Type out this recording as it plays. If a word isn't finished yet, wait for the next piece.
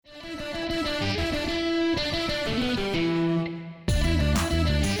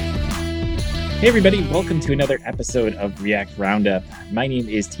Hey everybody, welcome to another episode of React Roundup. My name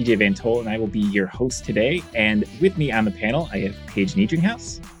is TJ Van Tol and I will be your host today. And with me on the panel, I have Paige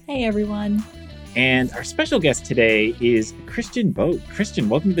Niedringhaus. Hey everyone. And our special guest today is Cristian Bote. Cristian,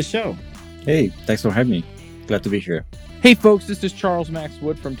 welcome to the show. Hey, thanks for having me. Glad to be here. Hey folks, this is Charles Max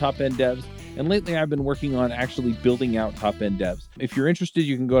Wood from Top End Devs. And lately I've been working on actually building out Top End Devs. If you're interested,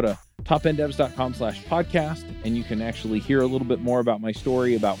 you can go to topenddevs.com/podcast and you can actually hear a little bit more about my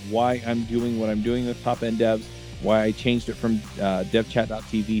story, about why I'm doing what I'm doing with Top End Devs, why I changed it from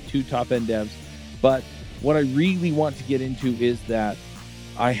devchat.tv to Top End Devs. But what I really want to get into is that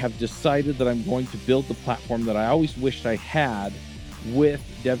I have decided that I'm going to build the platform that I always wished I had with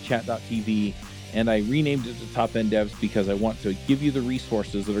devchat.tv. And I renamed it to Top End Devs because I want to give you the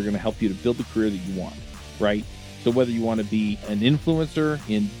resources that are going to help you to build the career that you want, right? So whether you want to be an influencer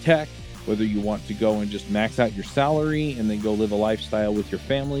in tech, whether you want to go and just max out your salary and then go live a lifestyle with your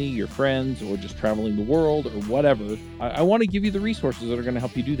family, your friends, or just traveling the world or whatever, I want to give you the resources that are going to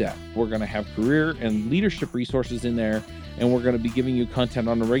help you do that. We're going to have career and leadership resources in there, and we're going to be giving you content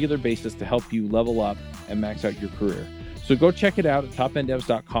on a regular basis to help you level up and max out your career. So go check it out at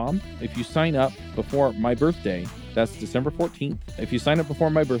topenddevs.com. If you sign up before my birthday, that's December 14th. If you sign up before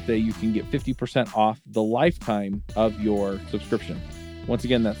my birthday, you can get 50% off the lifetime of your subscription. Once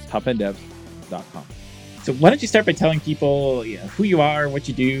again, that's topenddevs.com. So why don't you start by telling people who you are, what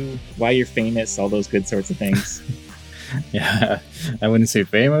you do, why you're famous, all those good sorts of things. Yeah, I wouldn't say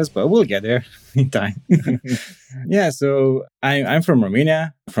famous, but we'll get there in time. Yeah, so I'm from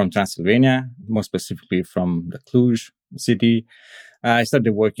Romania, from Transylvania, more specifically from the Cluj city. I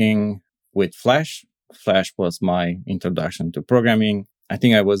started working with Flash. Flash was my introduction to programming. I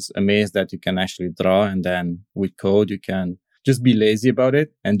think I was amazed that you can actually draw, and then with code, you can just be lazy about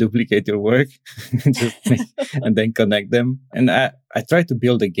it and duplicate your work and then connect them. And I tried to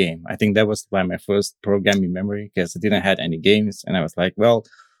build a game. I think that was like my first programming memory because I didn't have any games. And I was like, well,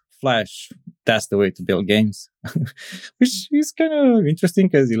 Flash, that's the way to build games, which is kind of interesting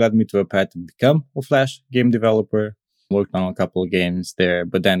because it led me to a path to become a Flash game developer. Worked on a couple of games there.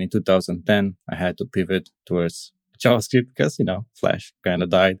 But then in 2010, I had to pivot towards JavaScript because, Flash kind of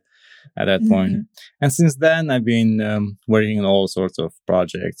died at that point. And since then, I've been working on all sorts of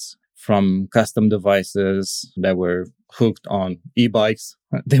projects, from custom devices that were hooked on e-bikes.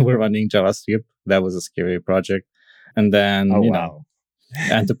 They were running JavaScript. That was a scary project. And then,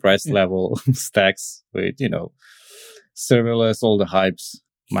 enterprise level stacks with, serverless, all the hypes,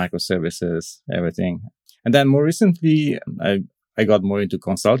 microservices, everything. And then more recently, I got more into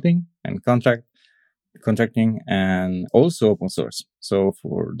consulting and contracting, and also open source. So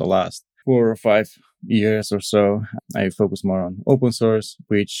for the last 4 or 5 years or so, I focused more on open source,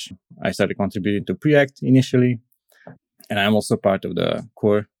 which I started contributing to Preact initially. And I'm also part of the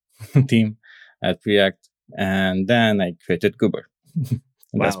core team at Preact. And then I created Goober.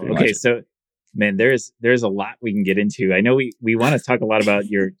 Wow. Okay. So, man, there's a lot we can get into. I know we want to talk a lot about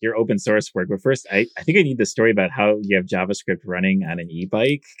your open source work, but first, I think I need the story about how you have JavaScript running on an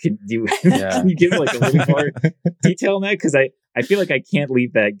e-bike. Can you give like a little more detail on that? Because I feel like I can't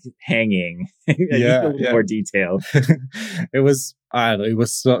leave that hanging. I need a little more detail. It was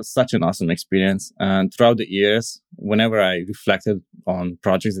such an awesome experience. And throughout the years, whenever I reflected on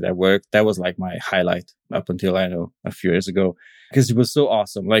projects that I worked, that was like my highlight up until a few years ago, because it was so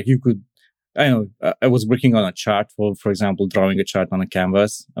awesome. Like I was working on a chart for example, drawing a chart on a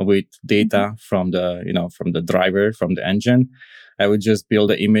canvas with data from the driver, from the engine. I would just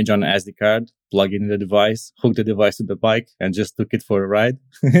build an image on an SD card, plug in the device, hook the device to the bike, and just took it for a ride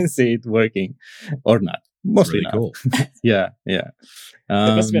and see it working or not. Mostly really not. Cool. Yeah. It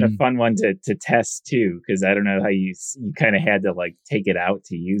must have been a fun one to test too, because I don't know how you kind of had to like take it out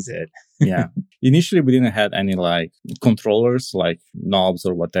to use it. Yeah. Initially, we didn't have any like controllers, like knobs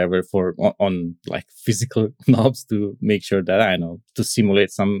or whatever on like physical knobs to make sure that to simulate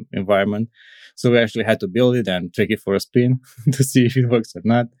some environment. So we actually had to build it and take it for a spin to see if it works or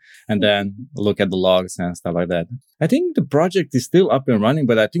not, and then look at the logs and stuff like that. I think the project is still up and running,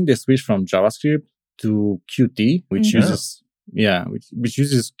 but I think they switched from JavaScript to Qt, which uses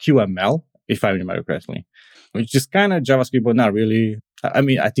QML, if I remember correctly, which is kind of JavaScript, but not really. I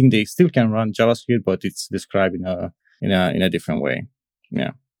mean, I think they still can run JavaScript, but it's described in a different way.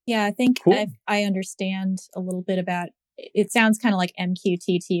 Yeah. Yeah, I think cool. I understand a little bit about. It sounds kind of like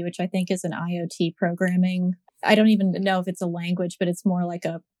MQTT, which I think is an IoT programming. I don't even know if it's a language, but it's more like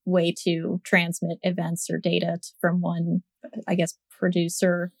a way to transmit events or data from one, I guess,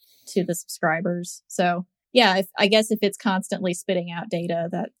 producer to the subscribers. So yeah, I guess if it's constantly spitting out data,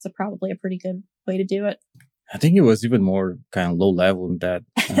 that's probably a pretty good way to do it. I think it was even more kind of low level than that.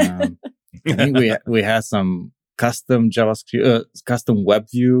 I think we had some custom JavaScript, custom web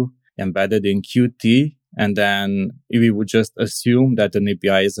view embedded in Qt. And then we would just assume that an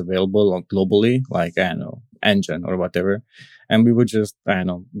API is available globally, like, I don't know, Engine or whatever. And we would just, I don't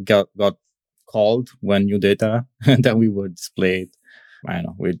know, got called when new data, and then we would display it, I don't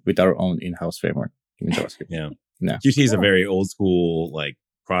know, with our own in-house framework in JavaScript. Yeah. Yeah. Qt is a very old school, like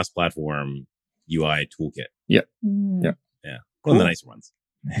cross-platform UI toolkit. Yeah. Mm. Yeah. One of the nicer ones.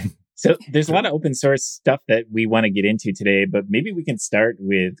 So there's a lot of open source stuff that we want to get into today, but maybe we can start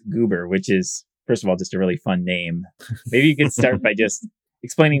with Goober, which is, first of all, just a really fun name. Maybe you could start by just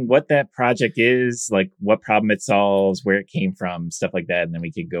explaining what that project is, like what problem it solves, where it came from, stuff like that. And then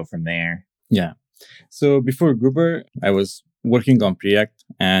we could go from there. Yeah. So before Goober, I was working on Preact,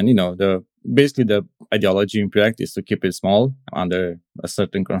 and, basically the ideology in Preact is to keep it small under a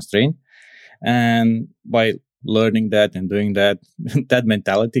certain constraint. And by learning that and doing that, that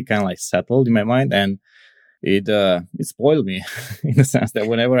mentality kind of like settled in my mind, and it spoiled me in the sense that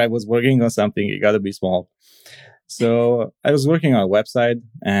whenever I was working on something, it got to be small. So I was working on a website,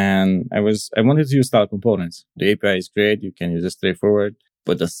 and I wanted to use style components. The API is great. You can use it straightforward,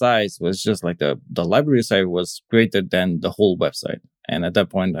 but the size was just like the library size was greater than the whole website. And at that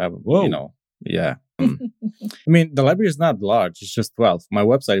point, yeah. I mean, the library is not large. It's just 12. My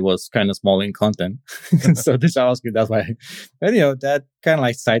website was kind of small in content. So the JavaScript, that's why. And, that kind of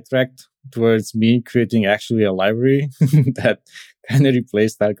like sidetracked towards me creating actually a library that kind of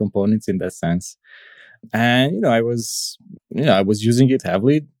replaced style components in that sense. And, I was using it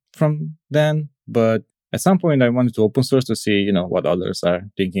heavily from then. But at some point, I wanted to open source to see, what others are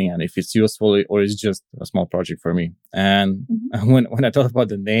thinking and if it's useful or it's just a small project for me. And when I thought about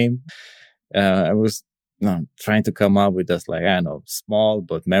the name, I was trying to come up with this, like, I don't know, small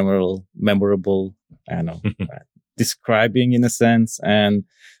but memorable, I don't know, describing in a sense. And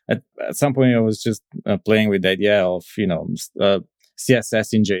at some point, I was just playing with the idea of,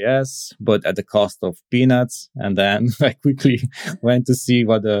 CSS in JS, but at the cost of peanuts. And then I quickly went to see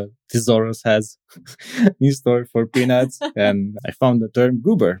what the thesaurus has in store for peanuts. And I found the term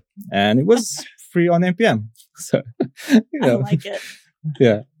Goober, and it was free on NPM. So, I like it.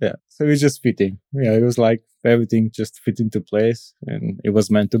 Yeah. So it was just fitting. Yeah, it was like everything just fit into place, and it was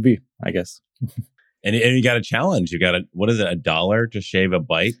meant to be, I guess. And you got a challenge. You got what is it, $1 to shave a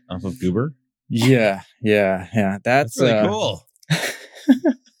byte off of Goober? Yeah. That's really cool.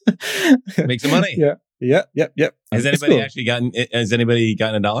 Make some money. Yeah. Has anybody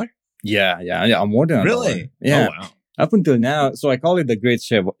gotten $1? Yeah. More than $1. Really? Yeah. Oh, wow. Up until now, so I call it the Great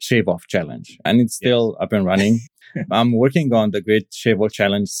Shave Off Challenge, and it's still up and running. I'm working on the Great Shave Off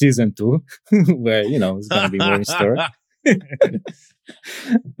Challenge Season 2, where, it's going to be more in store.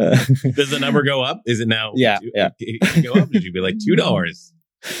 Does the number go up? Is it now? Yeah. It go up? Did you be like $2?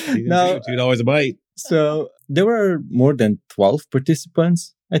 No, $2 a byte. So there were more than 12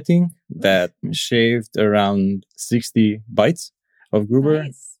 participants, I think, that shaved around 60 bytes of Goober.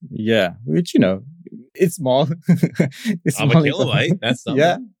 Nice. Yeah, which, it's small. It's of small a kilobyte. That's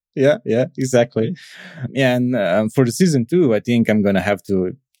something. Yeah, exactly. And for the Season 2, I think I'm going to have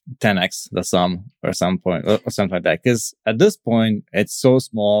to 10x the sum or some point or something like that. Because at this point, it's so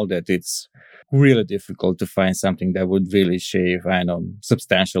small that it's really difficult to find something that would really shave,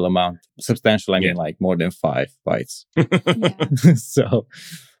 substantial amount. Substantial, I mean, like more than 5 bytes. Yeah. So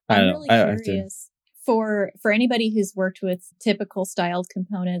I don't know. I'm really curious. For anybody who's worked with typical styled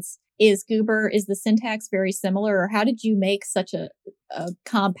components, is the syntax very similar, or how did you make such a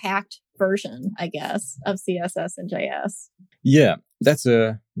compact version, I guess, of CSS and JS? Yeah, that's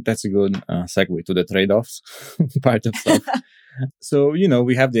a good segue to the trade-offs part of stuff. So,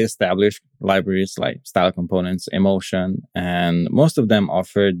 we have the established libraries like style components, emotion, and most of them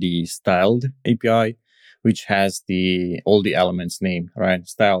offer the styled API, which has all the elements name, right?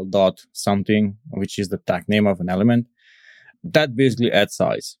 Style dot something, which is the tag name of an element. That basically adds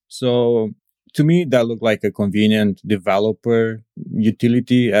size. So to me, that looked like a convenient developer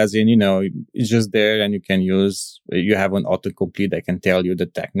utility, as in, it's just there and you have an autocomplete that can tell you the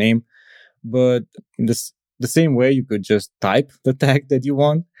tag name. But in the same way, you could just type the tag that you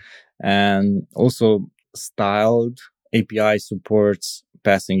want. And also styled API supports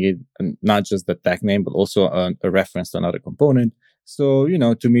passing it, not just the tag name, but also a reference to another component. So,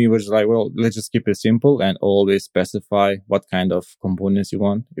 to me, it was like, well, let's just keep it simple and always specify what kind of components you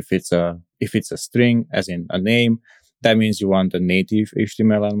want. If it's a string, as in a name, that means you want a native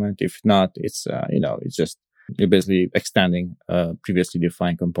HTML element. If not, it's just, you're basically extending a previously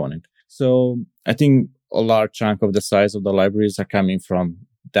defined component. So I think a large chunk of the size of the libraries are coming from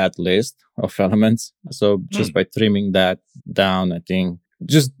that list of elements. So just by trimming that down, I think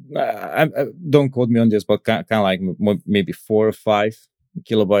just don't quote me on this, but kind of like maybe 4 or 5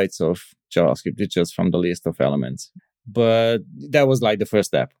 kilobytes of JavaScript just from the list of elements. But that was like the first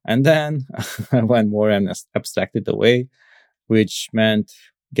step. And then I went more and abstracted away, which meant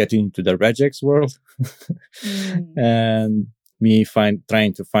getting into the regex world and me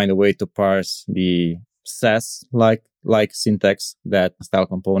trying to find a way to parse the CSS like syntax that style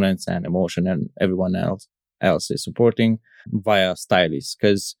components and emotion and everyone else is supporting via stylists.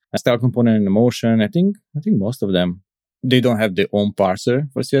 Because style component and emotion, I think most of them, they don't have their own parser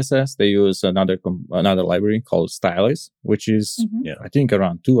for CSS. They use another library called Stylist, which is I think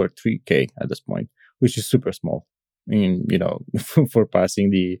around 2 or 3K at this point, which is super small. I mean, for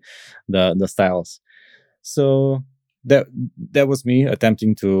parsing the styles. So that was me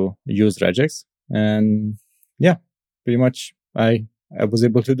attempting to use regex, and yeah, pretty much I was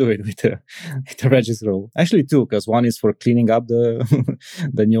able to do it with the regex rule. Actually, 2, because one is for cleaning up the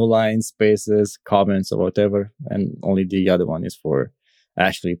the new lines, spaces, comments, or whatever, and only the other one is for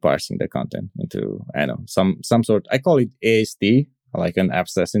actually parsing the content into some sort. I call it AST, like an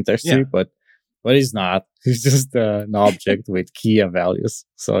abstract syntax tree, but it's not. It's just an object with key and values,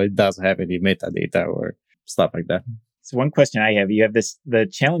 so it doesn't have any metadata or stuff like that. So one question I have: you have the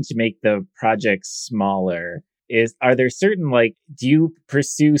challenge to make the project smaller. Are there certain, do you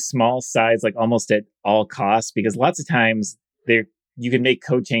pursue small size, almost at all costs? Because lots of times you can make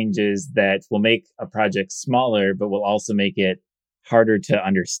code changes that will make a project smaller, but will also make it harder to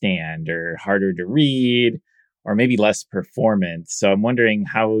understand or harder to read, or maybe less performant. So I'm wondering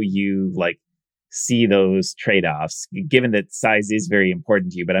how you see those trade-offs, given that size is very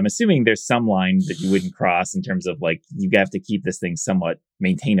important to you. But I'm assuming there's some line that you wouldn't cross in terms of you have to keep this thing somewhat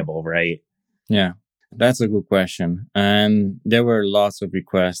maintainable, right? Yeah. That's a good question. And there were lots of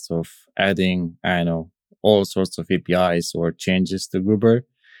requests of adding, all sorts of APIs or changes to Goober.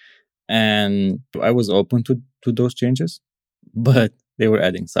 And I was open to those changes, but they were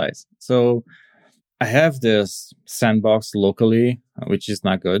adding size. So I have this sandbox locally, which is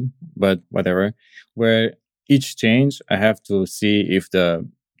not good, but whatever, where each change I have to see if the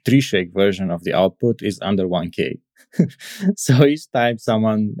tree shake version of the output is under 1K. So each time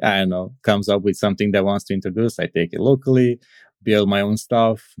someone, comes up with something that wants to introduce, I take it locally, build my own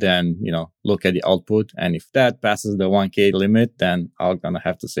stuff, then, look at the output. And if that passes the 1K limit, then I'm going to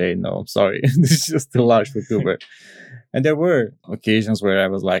have to say, no, sorry, this is just too large for Goober. And there were occasions where I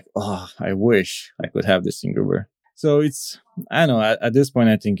was like, oh, I wish I could have this in Goober. So it's, at this point,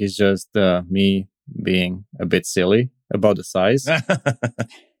 I think it's just me being a bit silly about the size.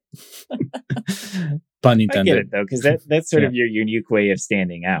 Pun intended. I get it though, because that's sort of your unique way of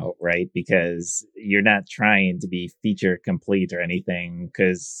standing out, right? Because you're not trying to be feature complete or anything.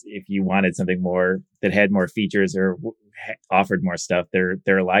 Because if you wanted something more that had more features or offered more stuff, there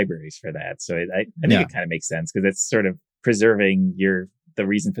are libraries for that. So I think it kind of makes sense, because it's sort of preserving the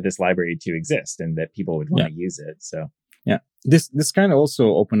reason for this library to exist and that people would want to use it. So yeah, this kind of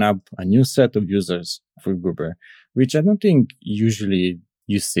also open up a new set of users for Goober, which I don't think usually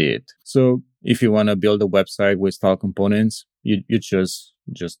you see it. So if you want to build a website with style components, you choose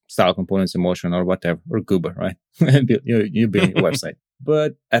just style components, emotion, or whatever, or Goober, right? And you build your website.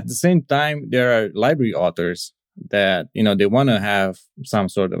 But at the same time, there are library authors that, they want to have some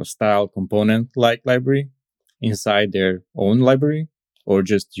sort of style component like library inside their own library, or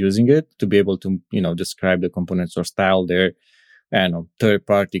just using it to be able to, describe the components or style their,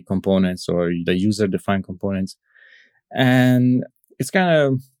 third-party components or the user-defined components. And it's kind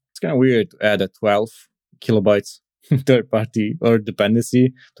of weird to add a 12 kilobytes third party or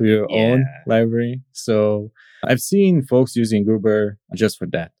dependency to your own library. So I've seen folks using Goober just for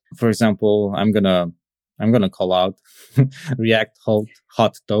that. For example, I'm gonna call out React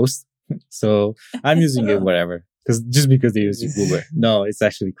hot toast. So I'm using it wherever. Because they use Goober. No, it's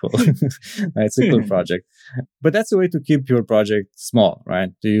actually cool. It's a cool project. But that's a way to keep your project small, right?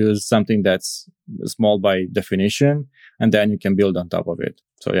 To use something that's small by definition, and then you can build on top of it.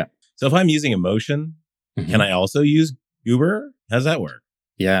 So yeah. So if I'm using emotion, can I also use Goober? How does that work?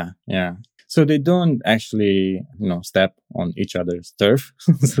 Yeah. So they don't actually, step on each other's turf,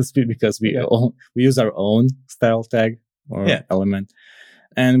 so to speak, because we use our own style tag or element.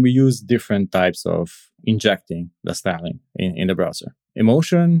 And we use different types of injecting the styling in the browser.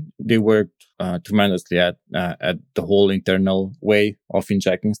 Emotion, they worked tremendously at the whole internal way of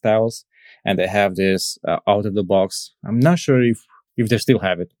injecting styles. And they have this out of the box. I'm not sure if they still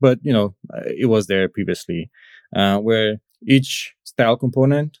have it, but, it was there previously, where each style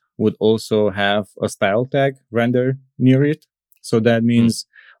component would also have a style tag rendered near it. So that means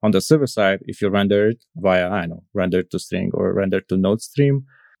on the server side, if you render it via, render to string or render to node stream,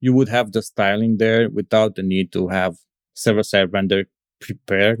 you would have the styling there without the need to have server-side render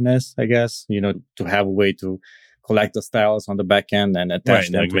preparedness, I guess, to have a way to collect the styles on the back end and attach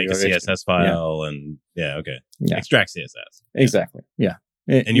them to make your a CSS file and extract CSS. Exactly. Yeah.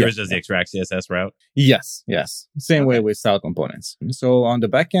 And yours does the extract CSS route? Yes. Same way with style components. So on the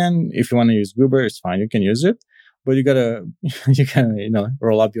back end, if you want to use Goober, it's fine. You can use it, but you gotta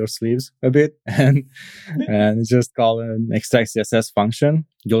roll up your sleeves a bit and just call an extract CSS function.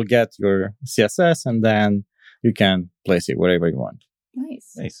 You'll get your CSS and then you can place it wherever you want.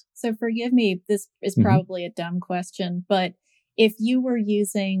 Nice. So forgive me, this is probably a dumb question, but if you were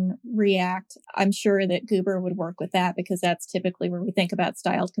using React, I'm sure that Goober would work with that because that's typically where we think about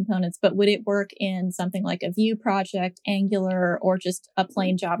styled components. But would it work in something like a Vue project, Angular, or just a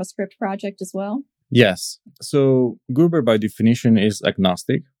plain JavaScript project as well? Yes. So Goober by definition is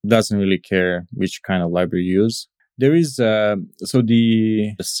agnostic, doesn't really care which kind of library you use. There is,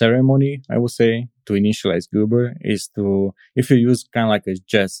 the ceremony, I would say, to initialize Goober is if you use kind of like a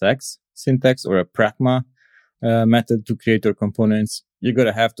JSX syntax or a pragma method to create your components, you're going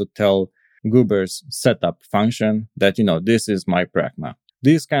to have to tell Goober's setup function that, this is my pragma.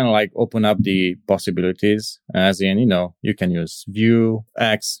 These kind of like open up the possibilities, as in, you can use Vue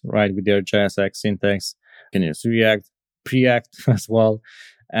X, right, with your JSX syntax. You can use React, Preact as well.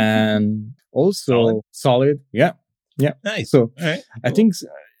 And also solid. Yeah. Nice. So right, cool.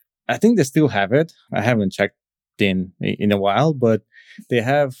 I think they still have it. I haven't checked in a while, but they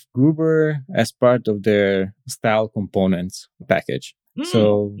have Goober as part of their style components package.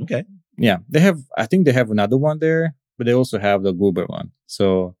 So okay. Yeah, I think they have another one there, but they also have the Goober one.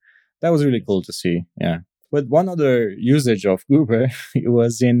 So that was really cool to see. Yeah. But one other usage of Goober, it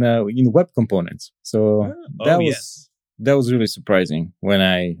was in web components. So that was really surprising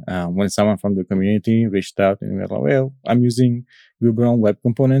when someone from the community reached out and was like, well, I'm using Goober on web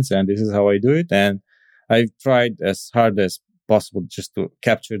components and this is how I do it. And I tried as hard as possible just to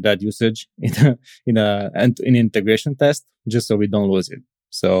capture that usage in an integration test, just so we don't lose it.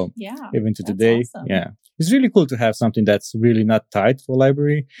 So even to today, awesome. It's really cool to have something that's really not tied to a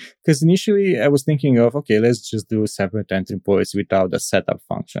library. Because initially I was thinking of, okay, let's just do separate entry points without a setup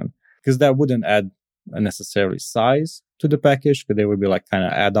function, because that wouldn't add a necessary size to the package, because they would be like kind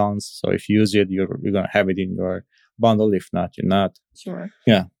of add-ons. So if you use it, you're going to have it in your bundle. If not, you're not. Sure.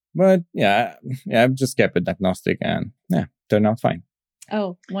 Yeah. But I've just kept it agnostic and turned out fine.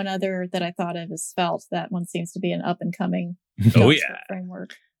 Oh, one other that I thought of is Svelte. That one seems to be an up and coming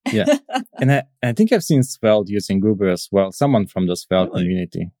framework. Yeah. And I think I've seen Svelte using Goober as well. Someone from the Svelte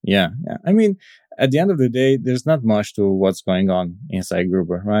community. Yeah. I mean, at the end of the day, there's not much to what's going on inside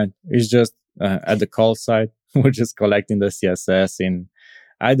Goober, right? It's just at the call side, we're just collecting the CSS in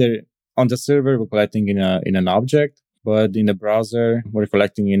either on the server, we're collecting in an object, but in the browser, we're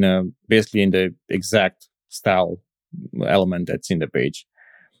collecting basically in the exact style element that's in the page.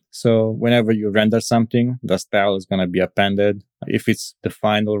 So whenever you render something, the style is going to be appended. If it's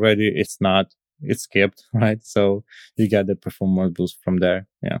defined already, it's skipped, right? So you get the performance boost from there.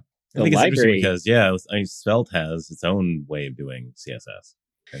 Yeah. I think it's interesting because, Svelte has its own way of doing CSS,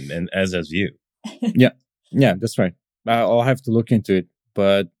 and as does Vue. Yeah, that's right. I'll have to look into it,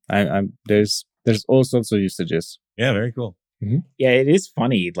 but there's all sorts of usages. Yeah, very cool. Mm-hmm. Yeah, it is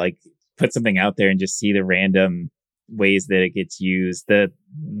funny, like put something out there and just see the random ways that it gets used. The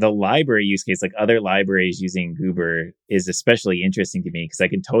library use case, like other libraries using Goober, is especially interesting to me because I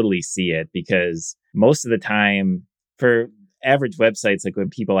can totally see it, because most of the time for average websites, like when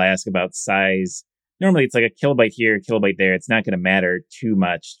people ask about size, normally it's like a kilobyte here, kilobyte there. It's not going to matter too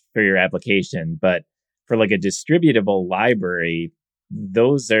much for your application. But for like a distributable library,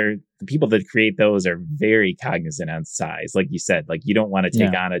 those are the people that create those are very cognizant on size. Like you said, like you don't want to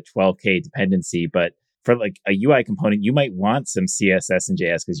take on a 12K dependency, but for like a UI component, you might want some CSS and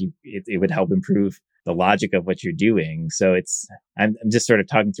JS because it would help improve the logic of what you're doing. So I'm just sort of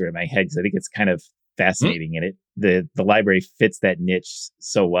talking through it in my head because I think it's kind of fascinating, and the library fits that niche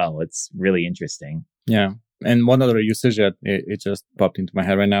so well. It's really interesting. Yeah. And one other usage that it just popped into my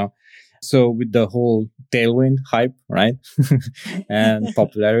head right now. So with the whole Tailwind hype, right? and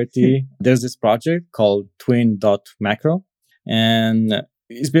popularity, there's this project called twin.macro. And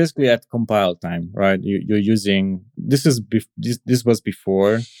it's basically at compile time, right? You're using, this was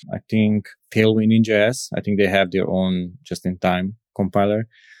before, I think, Tailwind in JS. I think they have their own just-in-time compiler.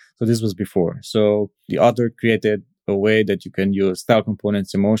 So this was before. So the author created a way that you can use style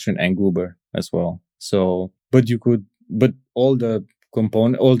components in Motion and Goober as well. So, but all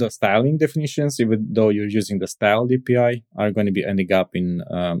the styling definitions, even though you're using the style API, are going to be ending up in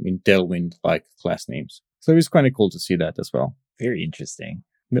Tailwind like class names. So it's kind of cool to see that as well. Very interesting.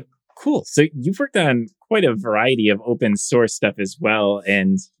 Cool. So you've worked on quite a variety of open source stuff as well.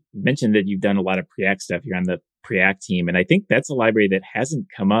 And you mentioned that you've done a lot of Preact stuff. You're on the Preact team. And I think that's a library that hasn't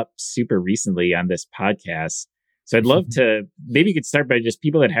come up super recently on this podcast. So I'd love to, maybe you could start by just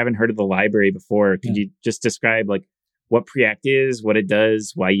people that haven't heard of the library before. Could you just describe like what Preact is, what it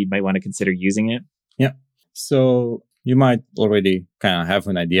does, why you might want to consider using it? Yeah. So you might already kind of have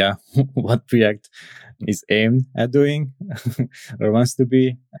an idea what Preact is aimed at doing or wants to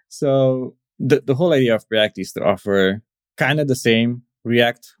be. So the whole idea of Preact is to offer kind of the same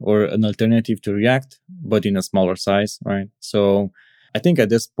React or an alternative to React, but in a smaller size, right? So I think at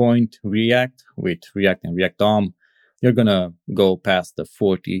this point, React with React and React DOM, you're going to go past the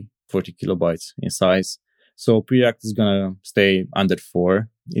 40 kilobytes in size. So Preact is going to stay under 4.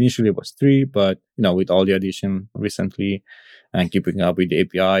 Initially it was 3, but with all the addition recently and keeping up with the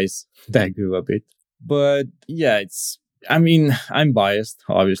APIs, that grew a bit. But yeah, I'm biased,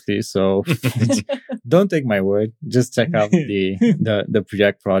 obviously. So don't take my word. Just check out the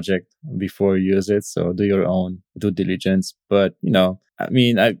Preact project before you use it. So do your own due diligence. But, I've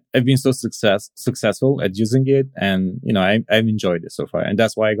been so successful at using it, and, I've enjoyed it so far. And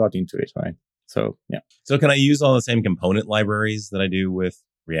that's why I got into it, right? So, yeah. So can I use all the same component libraries that I do with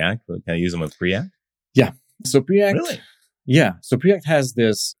React? Can I use them with Preact? Yeah. So Preact. Really? Yeah. So Preact has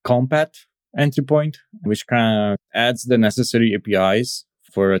this compat entry point, which kind of adds the necessary APIs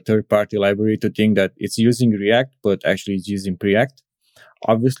for a third-party library to think that it's using React, but actually it's using Preact.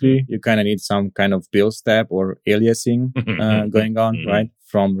 Obviously, you kind of need some kind of build step or aliasing going on, right?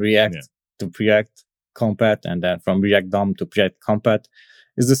 From React to Preact compat, and then from React DOM to Preact compat.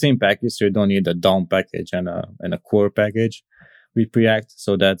 It's the same package, so you don't need a DOM package and a core package with Preact.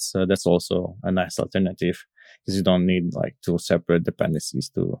 So that's also a nice alternative, because you don't need like 2 separate dependencies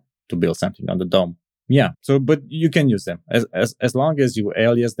to build something on the DOM. Yeah. So, but you can use them as long as you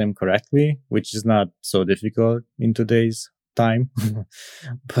alias them correctly, which is not so difficult in today's time.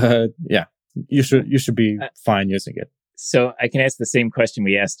 But yeah, you should be fine using it. So I can ask the same question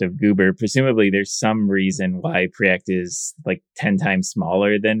we asked of Goober. Presumably there's some reason why Preact is like 10 times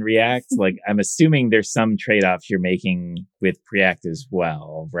smaller than React. Like I'm assuming there's some trade-offs you're making with Preact as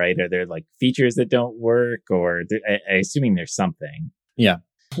well, right? Are there like features that don't work, or I assuming there's something? Yeah.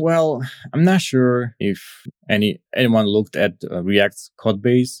 Well, I'm not sure if anyone looked at React's code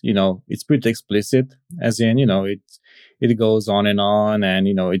base. It's pretty explicit, as in, it goes on, and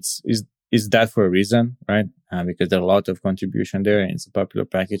it's that for a reason, right? Because there are a lot of contribution there, and it's a popular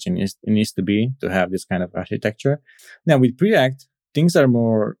package, and it needs to have this kind of architecture. Now with Preact, things are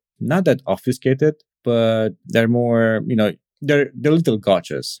more not that obfuscated, but they're more, they're little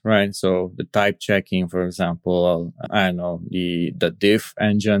gotchas, right? So the type checking, for example, the diff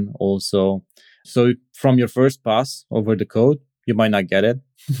engine also. So from your first pass over the code, you might not get it.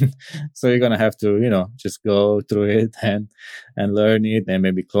 So you're going to have to, just go through it and learn it, and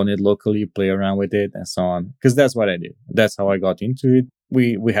maybe clone it locally, play around with it, and so on. Because that's what I did. That's how I got into it.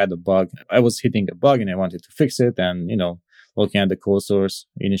 We had a bug. I was hitting a bug and I wanted to fix it. And, looking at the code source,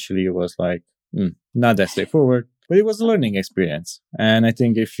 initially it was like, not that straightforward. But it was a learning experience. And I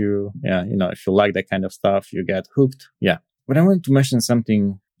think if you like that kind of stuff, you get hooked. Yeah. But I want to mention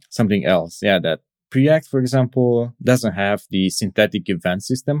something else. Yeah, that Preact, for example, doesn't have the synthetic event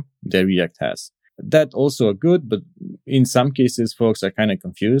system that React has. That also good, but in some cases, folks are kind of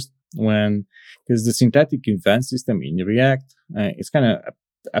confused because the synthetic event system in React, it's kind of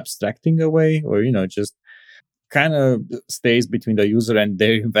abstracting away, or, just kind of stays between the user and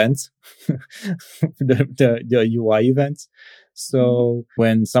their events, the UI events. So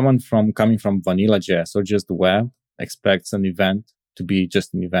when someone coming from vanilla JS or just the web expects an event to be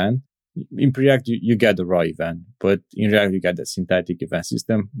just an event, in Preact, you get the raw event, but in React, you get the synthetic event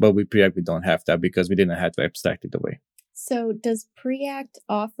system. But with Preact, we don't have that because we didn't have to abstract it away. So does Preact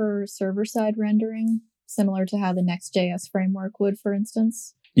offer server-side rendering, similar to how the Next.js framework would, for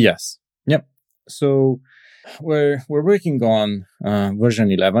instance? Yes. Yep. So we're working on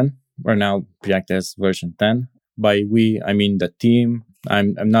version 11. We're now Preact as version 10. By we, I mean the team.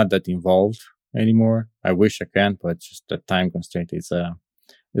 I'm not that involved anymore. I wish I can, but just the time constraint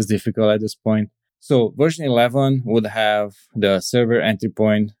is difficult at this point. So version 11 would have the server entry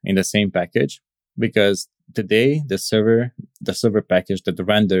point in the same package, because today the server package that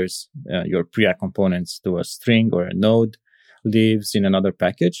renders your Preact components to a string or a node lives in another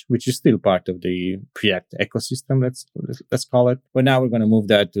package, which is still part of the Preact ecosystem. Let's call it. But now we're going to move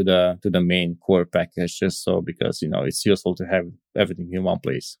that to the main core package, just so because it's useful to have everything in one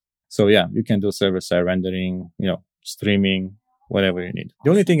place. So yeah, you can do server side rendering, streaming, whatever you need. The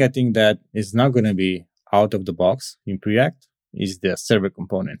only thing I think that is not going to be out of the box in Preact is the server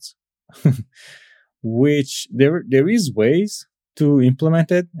components. which there is ways to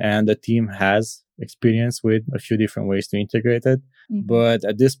implement it, and the team has experience with a few different ways to integrate it. Mm-hmm. But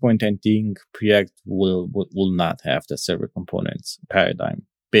at this point, I think Preact will not have the server components paradigm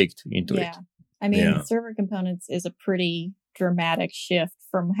baked into it. I mean, server components is a pretty dramatic shift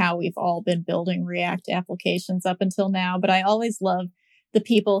from how we've all been building React applications up until now. But I always love the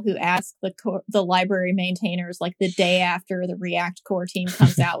people who ask the library maintainers, like the day after the React core team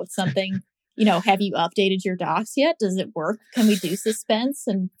comes out with something, have you updated your docs yet? Does it work? Can we do suspense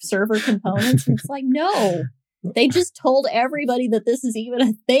and server components? And it's like, no, they just told everybody that this is even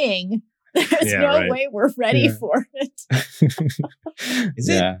a thing. There's no way we're ready for it. Is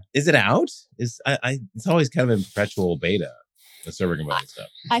it out? It's always kind of in perpetual beta, the server component stuff.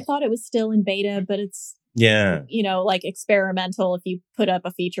 I thought it was still in beta, but it's like experimental. If you put up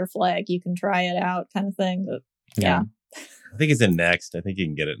a feature flag, you can try it out, kind of thing. But I think it's in Next. I think you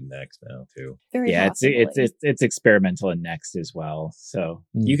can get it in Next now too. It's experimental in Next as well. So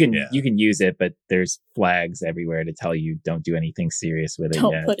you can use it, but there's flags everywhere to tell you don't do anything serious with it.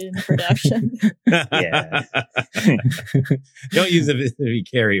 Don't put it in production. Don't use it if you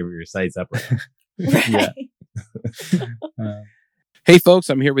carry your sites up. Right. Hey folks,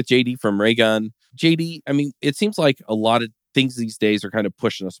 I'm here with JD from Raygun. JD, I mean, it seems like a lot of things these days are kind of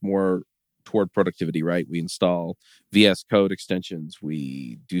pushing us more toward productivity, right? We install VS Code extensions,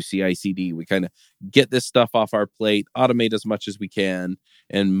 we do CI/CD, we kind of get this stuff off our plate, automate as much as we can,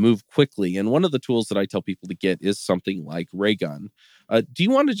 and move quickly. And one of the tools that I tell people to get is something like Raygun. Do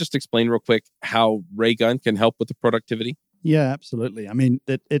you want to just explain real quick how Raygun can help with the productivity? Yeah, absolutely. I mean,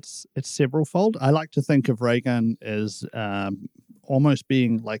 it's several-fold. I like to think of Raygun as almost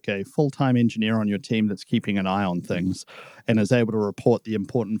being like a full-time engineer on your team that's keeping an eye on things and is able to report the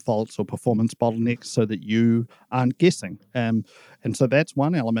important faults or performance bottlenecks so that you aren't guessing. And so that's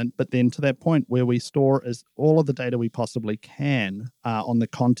one element. But then to that point where we store is all of the data we possibly can on the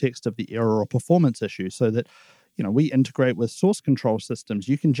context of the error or performance issue, so that we integrate with source control systems.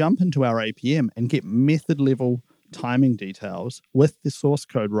 You can jump into our APM and get method-level timing details with the source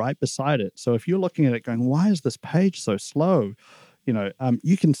code right beside it. So if you're looking at it going, why is this page so slow?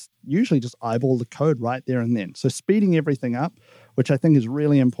 You can usually just eyeball the code right there and then. So speeding everything up, which I think is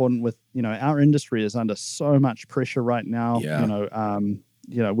really important with, our industry is under so much pressure right now.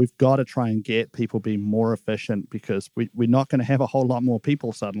 We've got to try and get people being more efficient because we're not going to have a whole lot more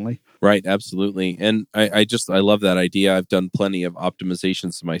people suddenly. Right, absolutely. And I love that idea. I've done plenty of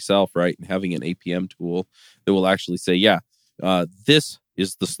optimizations myself, right? And having an APM tool that will actually say, this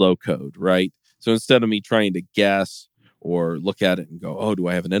is the slow code, right? So instead of me trying to guess or look at it and go, oh, do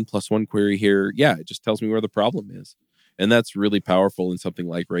I have an N+1 query here? Yeah, it just tells me where the problem is. And that's really powerful in something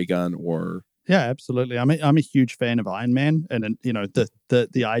like Raygun or... Yeah, absolutely. I'm a huge fan of Iron Man. And,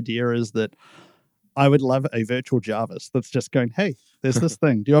 the idea is that I would love a virtual Jarvis that's just going, hey, there's this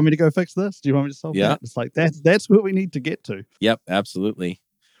thing. Do you want me to go fix this? Do you want me to solve that? It's like, that's what we need to get to. Yep, absolutely.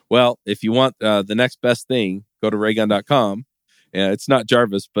 Well, if you want the next best thing, go to raygun.com. It's not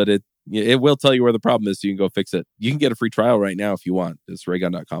Jarvis, but it will tell you where the problem is so you can go fix it. You can get a free trial right now if you want. It's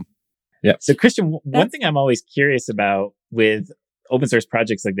raygun.com. Yeah. So Cristian, one thing I'm always curious about with open source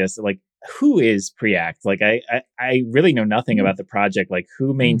projects like this, like who is Preact? Like I really know nothing about the project. Like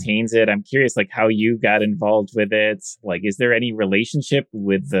who maintains it? I'm curious like how you got involved with it. Like is there any relationship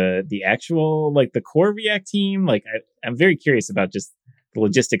with the actual like the core React team? Like I'm very curious about just the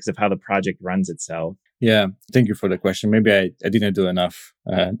logistics of how the project runs itself. Yeah, thank you for the question. Maybe I didn't do enough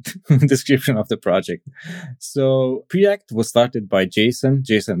description of the project. So Preact was started by Jason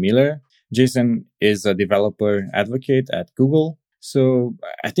Miller. Jason is a developer advocate at Google. So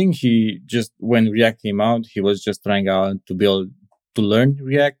I think when React came out, he was just trying out to learn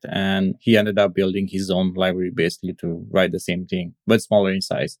React, and he ended up building his own library basically to write the same thing, but smaller in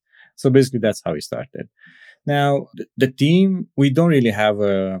size. So basically that's how he started. Now, the team, we don't really have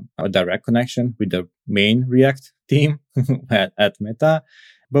a direct connection with the main React team at Meta,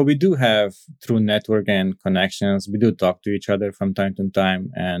 but we do have through network and connections, we do talk to each other from time to time,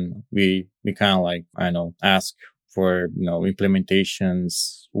 and we kind of like, ask for,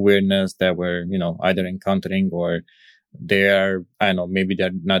 implementations, weirdness that we're, either encountering or maybe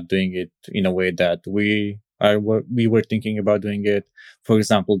they're not doing it in a way that we were thinking about doing it. For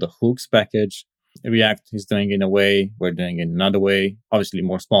example, the hooks package, React is doing in a way, we're doing it another way, obviously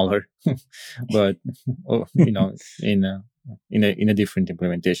more smaller, but, in a different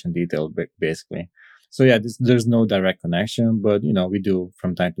implementation detail, basically. So yeah, there's no direct connection, but, we do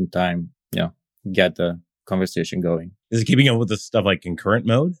from time to time, get the conversation going. Is it keeping up with the stuff like concurrent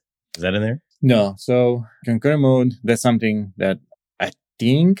mode? Is that in there? No. So concurrent mode, that's something that I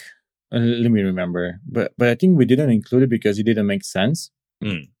think let me remember. But I think we didn't include it because it didn't make sense.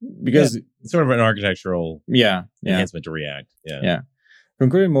 Because it's sort of an architectural enhancement to React. Yeah.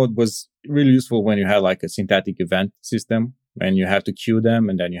 Concurrent mode was really useful when you had like a syntactic event system and you have to queue them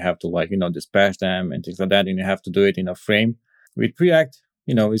and then you have to like, dispatch them and things like that. And you have to do it in a frame. With React,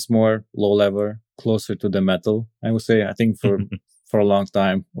 it's more low level, closer to the metal. I would say, I think for a long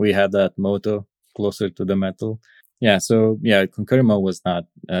time, we had that motto, closer to the metal. Yeah. So concurrent mode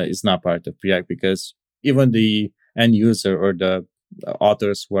is not part of React because even the end user or the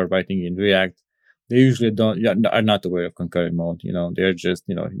authors who are writing in React, they usually are not aware of concurrent mode. They're just,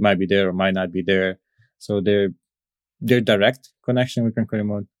 it might be there or might not be there. So their direct connection with concurrent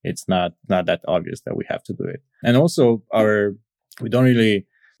mode, it's not that obvious that we have to do it. And also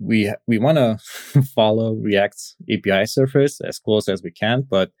we want to follow React's API surface as close as we can.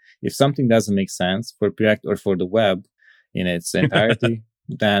 But if something doesn't make sense for React or for the web in its entirety,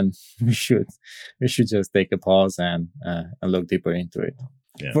 then we should just take a pause and look deeper into it.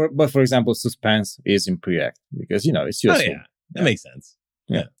 Yeah. For example, suspense is in Preact because it's useful. Oh, yeah, that makes sense.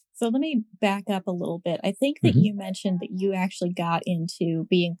 Yeah. So let me back up a little bit. I think that you mentioned that you actually got into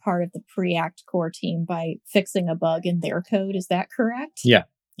being part of the Preact core team by fixing a bug in their code. Is that correct? Yeah,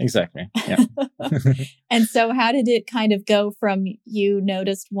 exactly. Yeah. And so how did it kind of go from you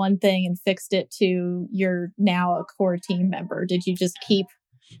noticed one thing and fixed it to you're now a core team member? Did you just keep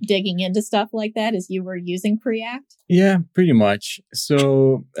digging into stuff like that as you were using Preact? Yeah, pretty much.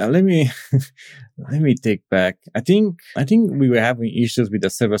 So let me take back. I think we were having issues with the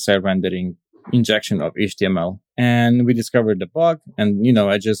server-side rendering injection of HTML, and we discovered the bug. And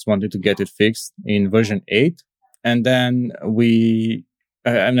I just wanted to get it fixed in version 8, and then I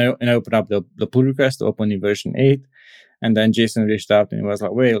opened up the pull request to open in version 8. And then Jason reached out and he was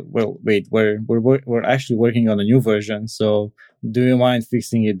like, wait, we're actually working on a new version. So do you mind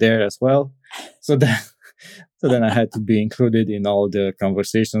fixing it there as well? So then I had to be included in all the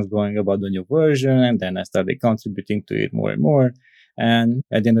conversations going about the new version. And then I started contributing to it more and more. And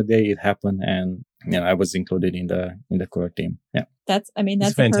at the end of the day, it happened. And, I was included in the core team. Yeah. That's a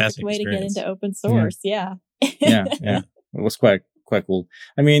perfect way to get into open source. Yeah. Yeah. It was quite cool.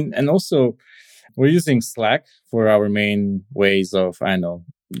 And also, we're using Slack for our main ways of,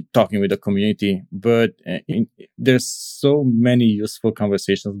 talking with the community, but there's so many useful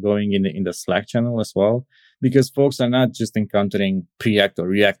conversations going in the Slack channel as well, because folks are not just encountering Preact or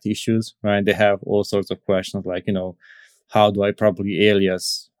React issues, right? They have all sorts of questions like, how do I properly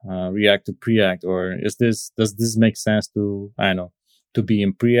alias React to Preact, or does this make sense to be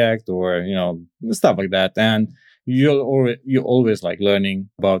in Preact, or stuff like that. And you always like learning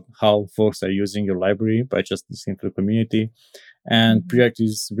about how folks are using your library by just listening to the community. And Preact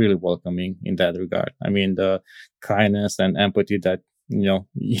is really welcoming in that regard. The kindness and empathy that,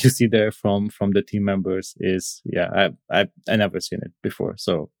 you see there from the team members is, I never seen it before.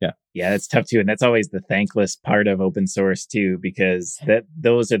 So, yeah. Yeah, that's tough too. And that's always the thankless part of open source too, because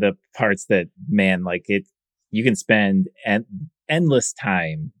those are the parts that, man, like you can spend endless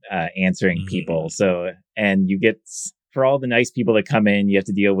time answering people. So, and you get, for all the nice people that come in, you have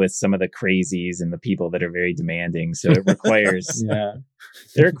to deal with some of the crazies and the people that are very demanding. So it requires,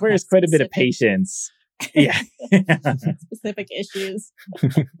 quite a bit of patience. Yeah. Specific issues.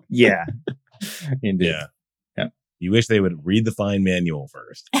 Yeah. Indeed. Yeah. You wish they would read the fine manual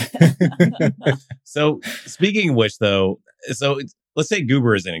first. So speaking of which though, let's take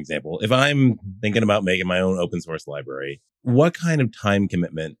Goober as an example. If I'm thinking about making my own open source library, what kind of time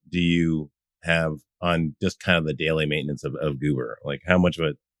commitment do you have on just kind of the daily maintenance of Goober? Like how much of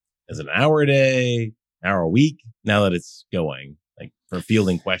it is an hour a day, hour a week now that it's going, like for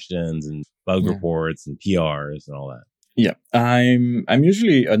fielding questions and bug reports and PRs and all that? Yeah, I'm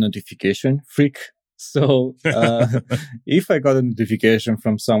usually a notification freak. So if I got a notification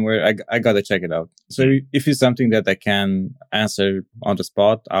from somewhere, I got to check it out. So if it's something that I can answer on the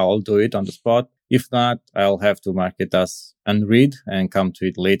spot, I'll do it on the spot. If not, I'll have to mark it as unread and come to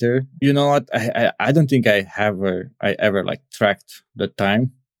it later. You know what? I don't think I ever like tracked the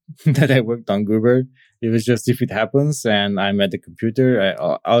time that I worked on Goober. It was just if it happens and I'm at the computer,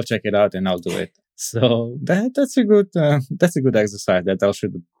 I'll check it out and I'll do it. So that's a good exercise that I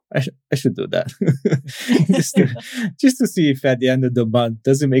should do that just to see if at the end of the month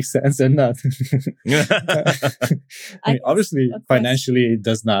does it make sense or not. Obviously financially it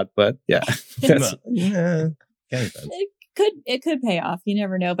does not, but yeah, it could pay off. You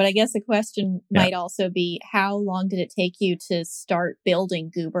never know. But I guess the question might also be, how long did it take you to start building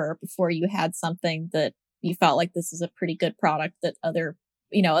Goober before you had something that you felt like this is a pretty good product that other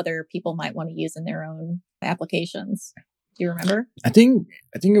people might want to use in their own applications? Do you remember? I think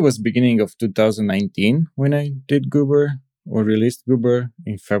it was beginning of 2019 when I did Goober or released Goober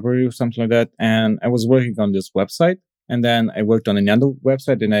in February or something like that. And I was working on this website, and then I worked on another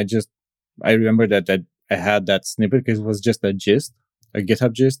website, and I remember that I had that snippet because it was just a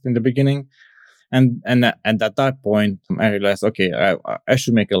GitHub gist in the beginning. And at that point, I realized, okay, I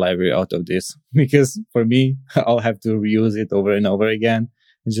should make a library out of this, because for me, I'll have to reuse it over and over again.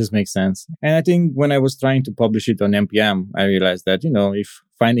 It just makes sense. And I think when I was trying to publish it on NPM, I realized that, if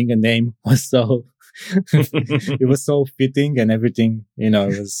finding a name was so, it was so fitting and everything,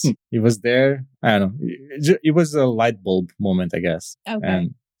 it was there. I don't know. It was a light bulb moment, I guess. Okay.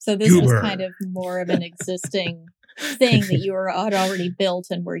 And so this was kind of more of an existing thing that you had already built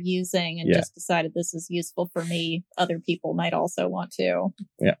and were using, and just decided this is useful for me. Other people might also want to.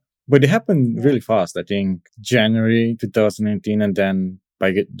 Yeah. But it happened really fast. I think January 2019, and then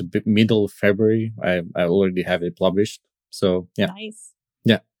by the middle of February, I already have it published. So yeah. Nice.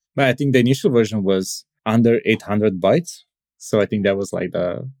 Yeah. But I think the initial version was under 800 bytes. So I think that was like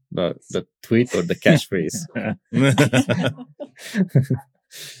the tweet or the catchphrase.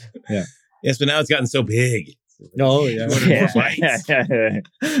 Yeah. Yes, but now it's gotten so big. Oh, yeah.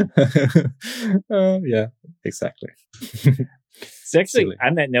 Yeah, exactly. So actually,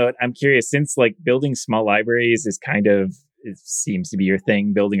 on that note, I'm curious, since like building small libraries is it seems to be your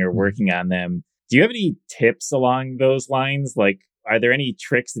thing, building or working on them, do you have any tips along those lines? Like, are there any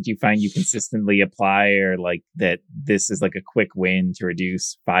tricks that you find you consistently apply, or like that this is like a quick win to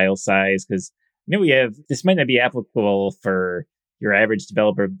reduce file size? Because this might not be applicable for your average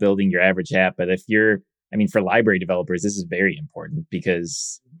developer building your average app, but for library developers, this is very important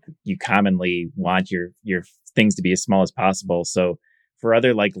because you commonly want your things to be as small as possible. So for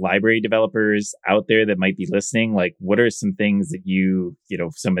other like library developers out there that might be listening, like what are some things that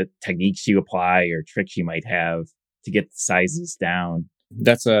some techniques you apply or tricks you might have to get the sizes down?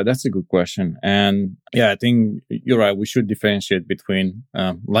 That's a good question. And yeah, I think you're right. We should differentiate between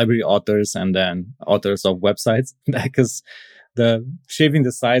library authors and then authors of websites, because shaving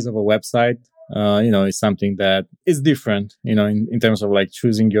the size of a website, is something that is different, in terms of like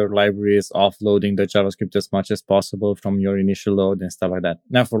choosing your libraries, offloading the JavaScript as much as possible from your initial load and stuff like that.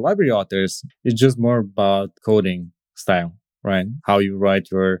 Now, for library authors, it's just more about coding style, right? How you write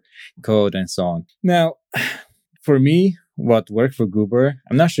your code and so on. Now, for me, what worked for Goober,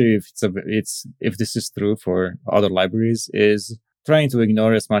 I'm not sure if if this is true for other libraries, is trying to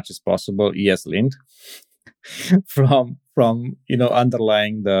ignore as much as possible ESLint from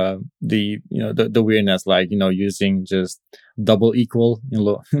underlying the weirdness, like using just double equal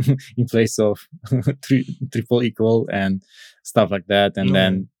in place of triple equal and stuff like that, and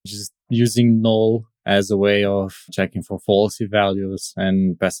then just using null as a way of checking for falsy values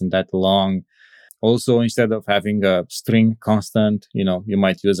and passing that along. Also, instead of having a string constant, you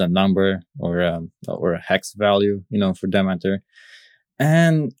might use a number or a hex value, for that matter.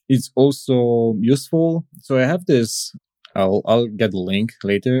 And it's also useful. So I have this, I'll get the link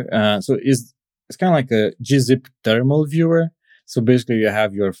later. So it's kind of like a gzip thermal viewer. So basically you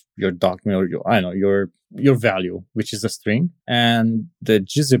have your document or your value, which is a string, and the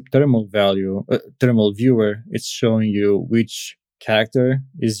gzip thermal viewer, it's showing you which character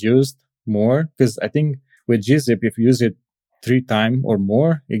is used more. Because I think with gzip, if you use it 3 times or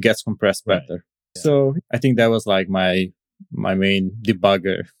more, it gets compressed better. Right. Yeah. So I think that was like my main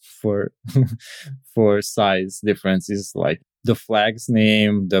debugger for size difference, is like the flag's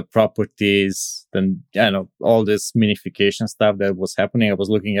name, the properties, then all this minification stuff that was happening. I was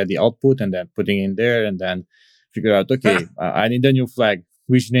looking at the output and then putting in there, and then figure out, okay, I need a new flag.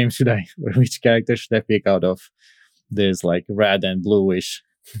 Which name should I, or which character should I pick out of this like red and bluish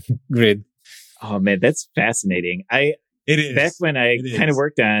grid? Oh man, that's fascinating. It is. Back when I kind of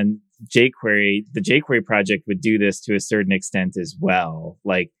worked on jQuery, the jQuery project would do this to a certain extent as well.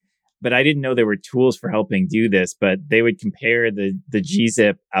 But I didn't know there were tools for helping do this, but they would compare the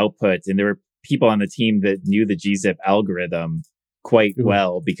gzip output, and there were people on the team that knew the gzip algorithm quite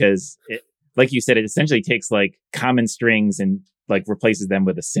well, because like you said, it essentially takes like common strings and like replaces them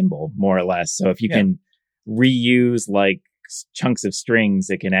with a symbol, more or less. So if you can reuse like chunks of strings,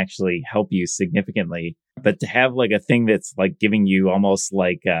 it can actually help you significantly. But to have like a thing that's like giving you almost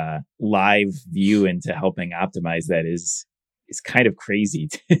like a live view into helping optimize that is kind of crazy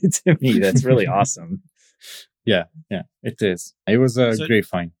to me. That's really awesome. Yeah, it is. It was a great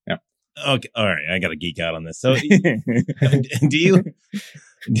find. Yeah. Okay, all right. I got to geek out on this. So, do you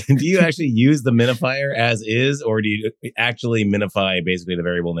actually use the minifier as is, or do you actually minify basically the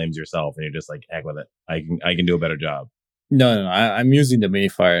variable names yourself, and you're just like, heck with it, I can do a better job? No. I'm using the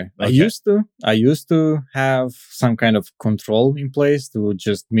minifier. Okay. I used to have some kind of control in place to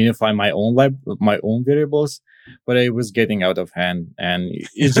just minify my own variables, but it was getting out of hand, and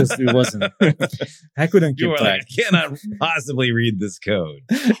it wasn't. I couldn't You keep were track. like, I cannot possibly read this code.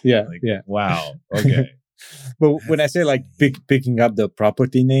 Yeah. Wow. Okay. But when I say like picking up the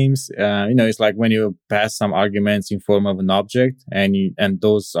property names, it's like when you pass some arguments in form of an object, and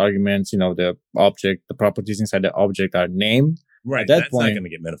those arguments, the properties inside the object are named. Right. At that That's point, not going to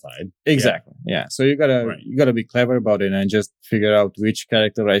get minified. Exactly. Yeah. So you gotta be clever about it and just figure out which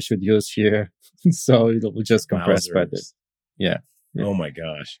character I should use here, so it'll just compress better. Yeah. Oh my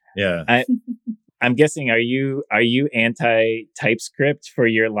gosh. Yeah. I'm guessing, are you anti TypeScript for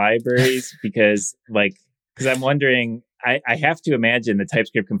your libraries? Because I'm wondering, I have to imagine the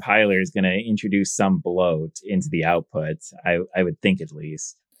TypeScript compiler is going to introduce some bloat into the output. I would think, at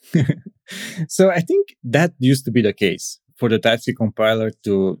least. So I think that used to be the case for the TypeScript compiler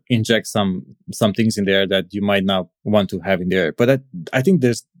to inject some things in there that you might not want to have in there. But I think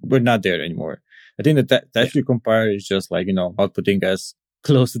we're not there anymore. I think that TypeScript compiler is just outputting as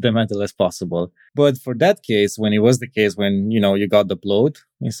close to the metal as possible. But for that case, when it was the case when, you got the bloat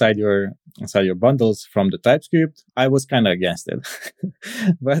inside your bundles from the TypeScript, I was kind of against it.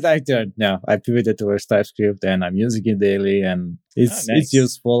 But I pivoted towards TypeScript, and I'm using it daily, and it's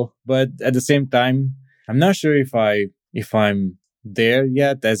useful. But at the same time, I'm not sure if I'm there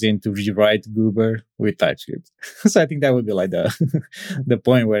yet, as in to rewrite Goober with TypeScript. So I think that would be like the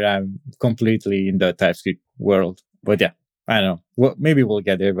point where I'm completely in the TypeScript world. But yeah, I don't know. Well, maybe we'll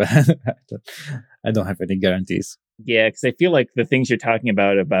get there, but I don't have any guarantees. Yeah, because I feel like the things you're talking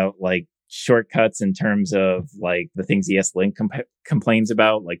about like shortcuts in terms of like the things ESLint complains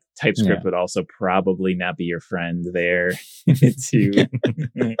about, like TypeScript would also probably not be your friend there. Or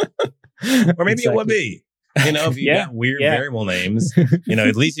maybe it would be. If you got weird variable names,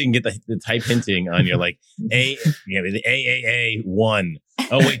 at least you can get the type hinting on your the AAA1.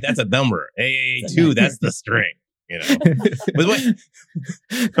 Oh wait, that's a number. AAA2, that's the string. But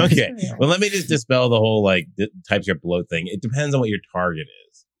okay. Well, let me just dispel the whole TypeScript bloat thing. It depends on what your target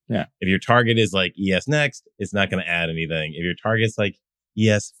is. Yeah. If your target is like ES Next, it's not going to add anything. If your target's like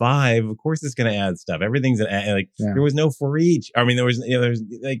ES5, of course it's going to add stuff. Everything's going to add, there was no for each. I mean, there was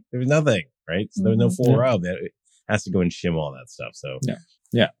nothing, right? So there was no for of. It has to go and shim all that stuff. So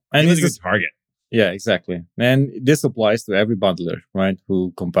yeah. And it's a good target. Yeah, exactly. And this applies to every bundler, right?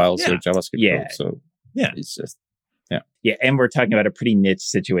 Who compiles your JavaScript code. So it's just. Yeah, and we're talking about a pretty niche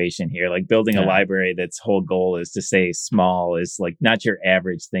situation here. Like building a library that's whole goal is to say small is like not your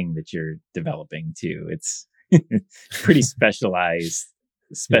average thing that you're developing to. It's pretty specialized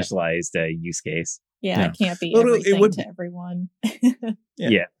use case. Yeah, it can't be everything to everyone.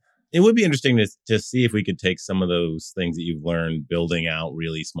 Yeah. It would be interesting to see if we could take some of those things that you've learned building out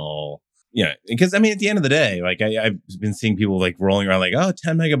really small. Yeah, because at the end of the day, I've been seeing people rolling around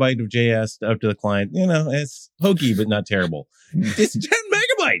 10 megabyte of JS up to the client. It's hokey, but not terrible. It's 10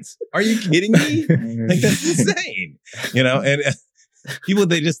 megabytes. Are you kidding me? That's insane. And people,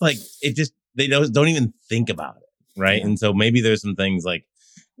 they just they don't even think about it. Right. Yeah. And so maybe there's some things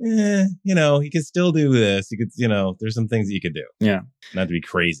you could still do this. You could, there's some things that you could do. Yeah. Not to be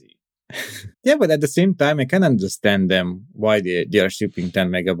crazy. Yeah. But at the same time, I can understand them why they are shipping 10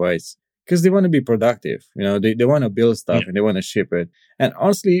 megabytes. Because they want to be productive, they want to build stuff and they want to ship it. And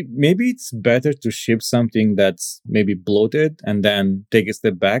honestly, maybe it's better to ship something that's maybe bloated and then take a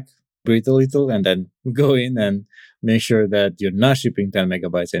step back, breathe a little, and then go in and make sure that you're not shipping 10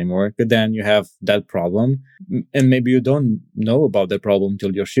 megabytes anymore. But then you have that problem. And maybe you don't know about the problem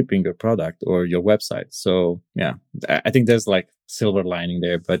till you're shipping your product or your website. So yeah, I think there's silver lining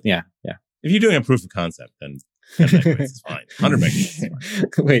there. But yeah. If you're doing a proof of concept, then 10 megabytes is fine. 100 megabytes is fine.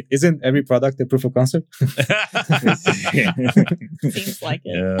 Wait, isn't every product a proof of concept? Seems like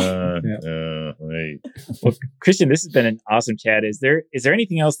it. Wait. Well, Cristian, this has been an awesome chat. Is there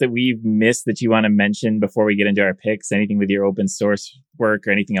anything else that we've missed that you want to mention before we get into our picks? Anything with your open source work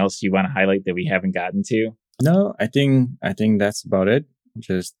or anything else you want to highlight that we haven't gotten to? No, I think that's about it.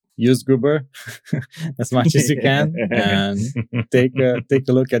 Just use Goober as much as you can and take a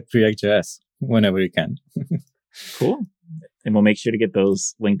look at React.js whenever you can. Cool. And we'll make sure to get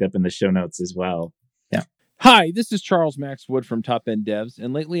those linked up in the show notes as well. Yeah. Hi, this is Charles Max Wood from Top End Devs.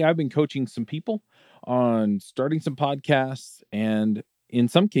 And lately I've been coaching some people on starting some podcasts and in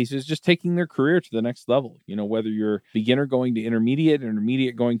some cases just taking their career to the next level. Whether you're beginner going to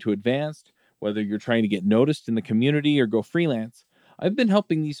intermediate going to advanced, whether you're trying to get noticed in the community or go freelance, I've been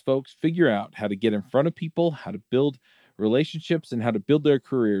helping these folks figure out how to get in front of people, how to build relationships, and how to build their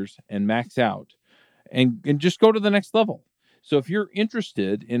careers and max out. and just go to the next level. So if you're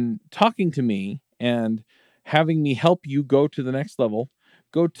interested in talking to me and having me help you go to the next level,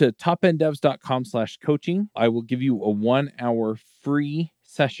 go to topenddevs.com/coaching. I will give you a 1-hour free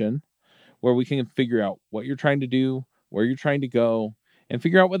session where we can figure out what you're trying to do, where you're trying to go, and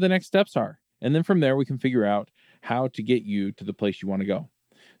figure out what the next steps are. And then from there, we can figure out how to get you to the place you want to go.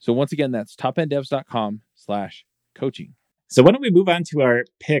 So once again, that's topenddevs.com/coaching. So why don't we move on to our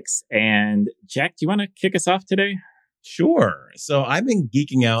picks? And Jack, do you want to kick us off today? Sure. So I've been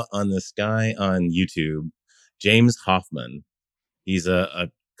geeking out on this guy on YouTube, James Hoffman. He's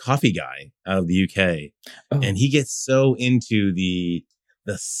a coffee guy out of the UK. And he gets so into the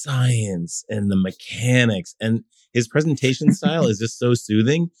science and the mechanics, and his presentation style is just so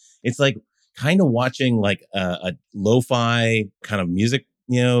soothing. It's like kind of watching like a lo-fi kind of music,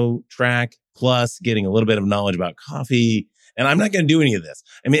 track, plus getting a little bit of knowledge about coffee. And I'm not going to do any of this.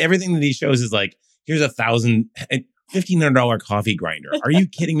 I mean, everything that he shows is like, here's $1,500 coffee grinder. Are you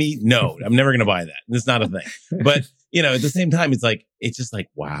kidding me? No, I'm never going to buy that. It's not a thing. But, at the same time, it's just like,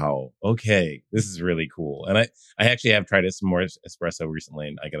 wow, okay, this is really cool. And I actually have tried some more espresso recently.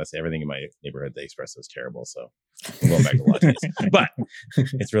 And I got to say, everything in my neighborhood, the espresso is terrible. So I'm going back to lattes. But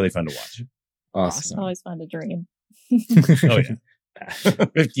it's really fun to watch. Awesome. It's always fun to dream. Oh, yeah.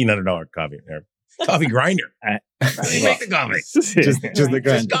 $1,500 coffee grinder. They make the coffee. Just the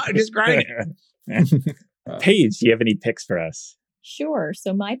grinder. Just grind it. Paige, do you have any picks for us? Sure.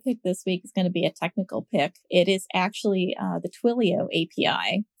 So my pick this week is going to be a technical pick. It is actually the Twilio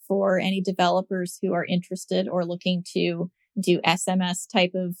API for any developers who are interested or looking to do SMS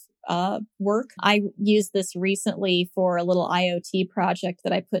type of work. I used this recently for a little IoT project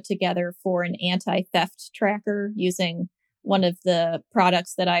that I put together for an anti-theft tracker using one of the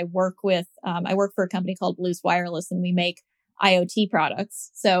products that I work with. I work for a company called Blues Wireless, and we make IoT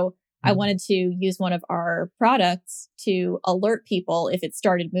products. So I wanted to use one of our products to alert people if it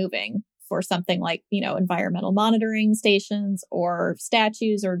started moving for something like, environmental monitoring stations or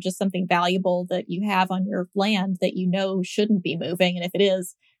statues or just something valuable that you have on your land that shouldn't be moving. And if it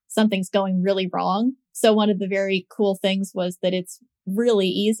is, something's going really wrong. So one of the very cool things was that it's really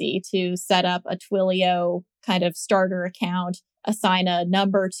easy to set up a Twilio kind of starter account, assign a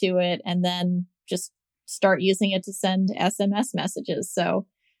number to it, and then just start using it to send SMS messages. So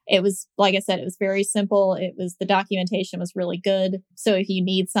it was, like I said, it was very simple. The documentation was really good. So if you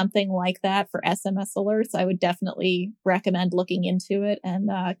need something like that for SMS alerts, I would definitely recommend looking into it and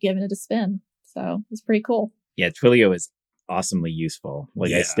giving it a spin. So it's pretty cool. Yeah, Twilio is awesomely useful.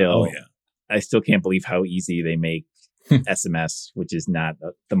 I still can't believe how easy they make SMS, which is not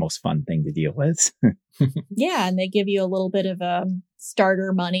the most fun thing to deal with. Yeah, and they give you a little bit of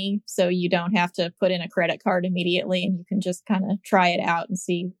starter money, so you don't have to put in a credit card immediately, and you can just kind of try it out and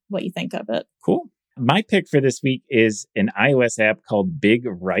see what you think of it. Cool. My pick for this week is an iOS app called Big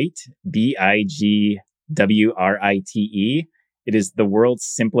Write, BIGWRITE. It is the world's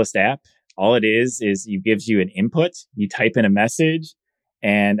simplest app. All it is it gives you an input. You type in a message,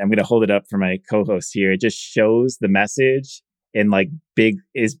 and I'm going to hold it up for my co-host here. It just shows the message in big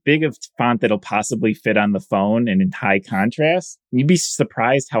of font that'll possibly fit on the phone and in high contrast. You'd be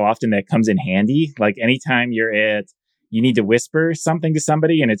surprised how often that comes in handy. Anytime you need to whisper something to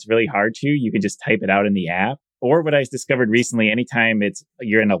somebody and it's really hard you can just type it out in the app. Or what I discovered recently, anytime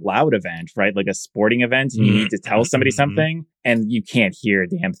you're in a loud event, right? Like a sporting event, and you need to tell somebody something and you can't hear a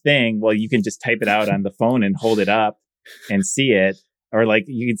damn thing. Well, you can just type it out on the phone and hold it up and see it. Or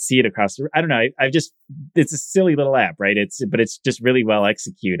you can see it across the, I don't know. It's a silly little app, right? But it's just really well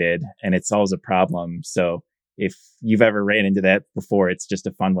executed and it solves a problem. So if you've ever ran into that before, it's just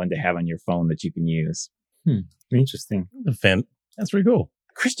a fun one to have on your phone that you can use. Interesting. That's pretty cool.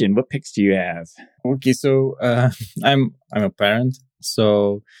 Cristian, what picks do you have? Okay, so I'm a parent.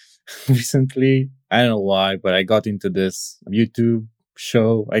 So recently, I don't know why, but I got into this YouTube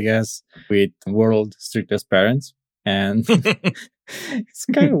show, I guess, with World Strictest Parents. And it's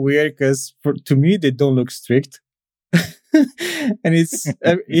kind of weird because to me, they don't look strict. And it's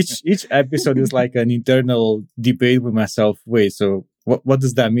each episode is like an internal debate with myself. Wait, so what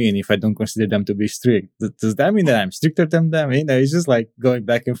does that mean if I don't consider them to be strict? Does that mean that I'm stricter than them? It's just going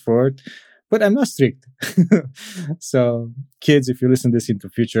back and forth. But I'm not strict. So kids, if you listen to this in the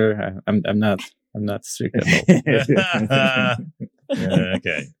future, I'm not strict at all.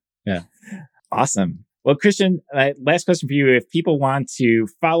 Okay. Yeah. Awesome. Well, Cristian, last question for you. If people want to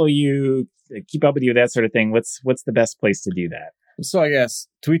follow you, keep up with you, that sort of thing, what's the best place to do that? So I guess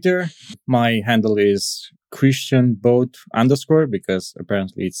Twitter, my handle is Cristian Bote _ because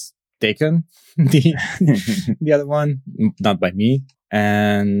apparently it's taken, the other one, not by me.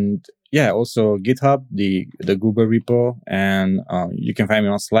 And yeah, also GitHub, the Goober repo, and you can find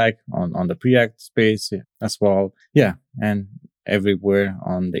me on Slack on the Preact space as well. Yeah, and everywhere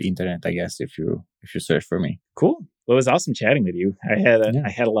on the internet, I guess, if you search for me. Cool. Well, it was awesome chatting with you. I had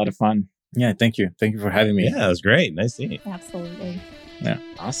a lot of fun. Yeah, thank you for having me. Yeah, it was great. Nice seeing you. Absolutely. Yeah,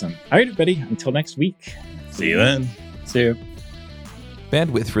 awesome. All right, everybody. Until next week. See you then. See you.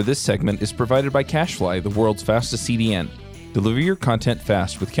 Bandwidth for this segment is provided by CacheFly, the world's fastest CDN. Deliver your content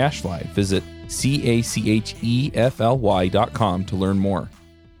fast with CacheFly. Visit CACHEFLY.com to learn more.